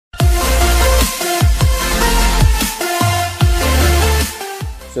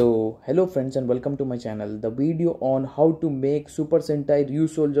So hello friends and welcome to my channel. The video on how to make Super Sentai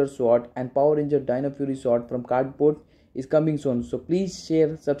Ryusoulger sword and Power Ranger Dinofury sword from cardboard is coming soon. So please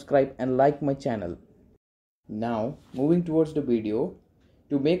share, subscribe and like my channel. Now moving towards the video.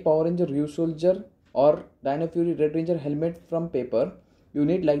 To make Power Ranger Ryusoulger or Dinofury Red Ranger helmet from paper, you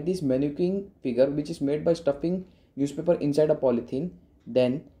need like this mannequin figure which is made by stuffing newspaper inside a polythene.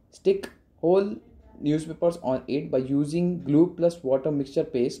 Then stick whole newspapers on it by using glue plus water mixture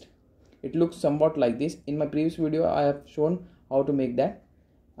paste. It looks somewhat like this. In my previous video I have shown how to make that.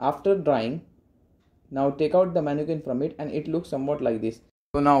 After drying, now take out the mannequin from it and it looks somewhat like this.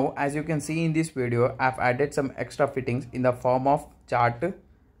 So now as you can see in this video, I have added some extra fittings in the form of chart,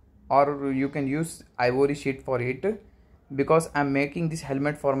 or you can use ivory sheet for it, because I am making this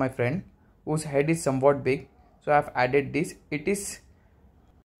helmet for my friend whose head is somewhat big. So I have added this. It is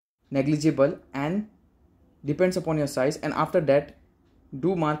negligible and depends upon your size. And after that,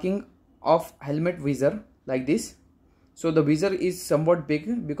 do marking of helmet visor like this. So the visor is somewhat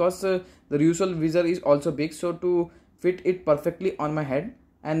big because the Ryusoulger visor is also big, so to fit it perfectly on my head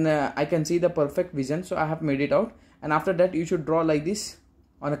and I can see the perfect vision, so I have made it out. And after that you should draw like this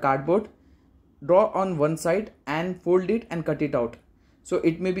on a cardboard. Draw on one side and fold it and cut it out, so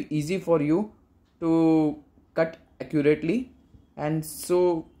it may be easy for you to cut accurately. And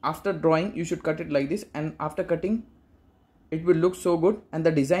so after drawing you should cut it like this, and after cutting it will look so good. And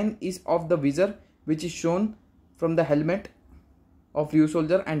the design is of the visor which is shown from the helmet of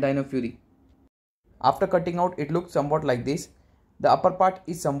Ryusoulger and Dinofury. After cutting out it looks somewhat like this. The upper part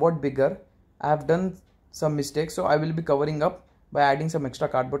is somewhat bigger. I have done some mistakes, so I will be covering up by adding some extra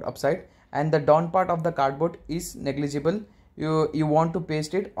cardboard upside. And the down part of the cardboard is negligible. You want to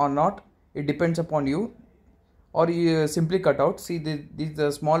paste it or not, it depends upon you, or you simply cut out. See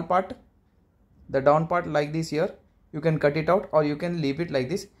the small part, the down part like this here, you can cut it out or you can leave it like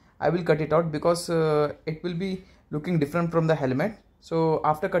this. I will cut it out because it will be looking different from the helmet. So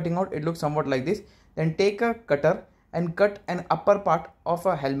after cutting out it looks somewhat like this. Then take a cutter and cut an upper part of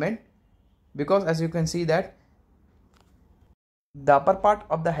a helmet, because as you can see that the upper part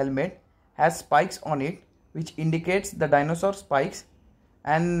of the helmet has spikes on it which indicates the dinosaur spikes.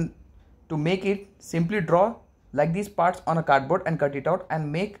 And to make it, simply draw like these parts on a cardboard and cut it out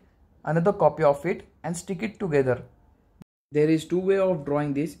and make another copy of it and stick it together. There is two ways of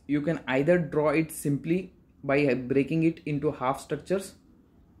drawing this. You can either draw it simply by breaking it into half structures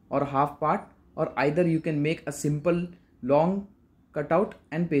or half part, or either you can make a simple long cutout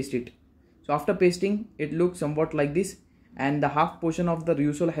and paste it. So after pasting it looks somewhat like this, and the half portion of the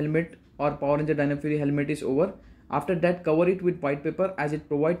Ryusoulger helmet or Power Ranger Dinofury helmet is over. After that, cover it with white paper as it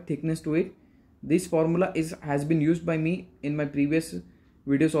provides thickness to it. This formula has been used by me in my previous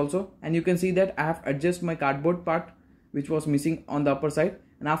videos also, and you can see that I have adjusted my cardboard part which was missing on the upper side.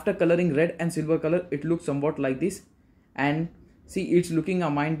 And after coloring red and silver color, it looks somewhat like this. And see, it's looking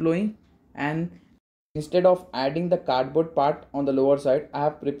mind-blowing. And instead of adding the cardboard part on the lower side, I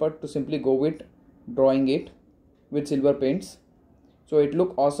have preferred to simply go with drawing it with silver paints. So it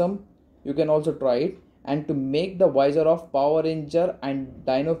looks awesome. You can also try it. And to make the visor of Power Ranger and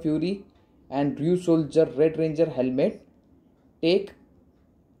Dinofury and Ryusoulger Red Ranger helmet, take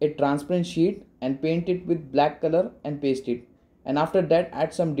a transparent sheet and paint it with black color and paste it. And after that,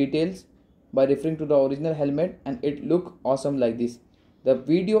 add some details by referring to the original helmet, and it look awesome like this. The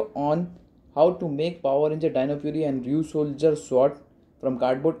video on how to make Power Ranger Dinofury and Ryusoulger sword from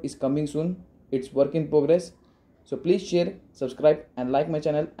cardboard is coming soon. It's work in progress. So please share, subscribe and like my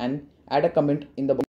channel and add a comment in the box.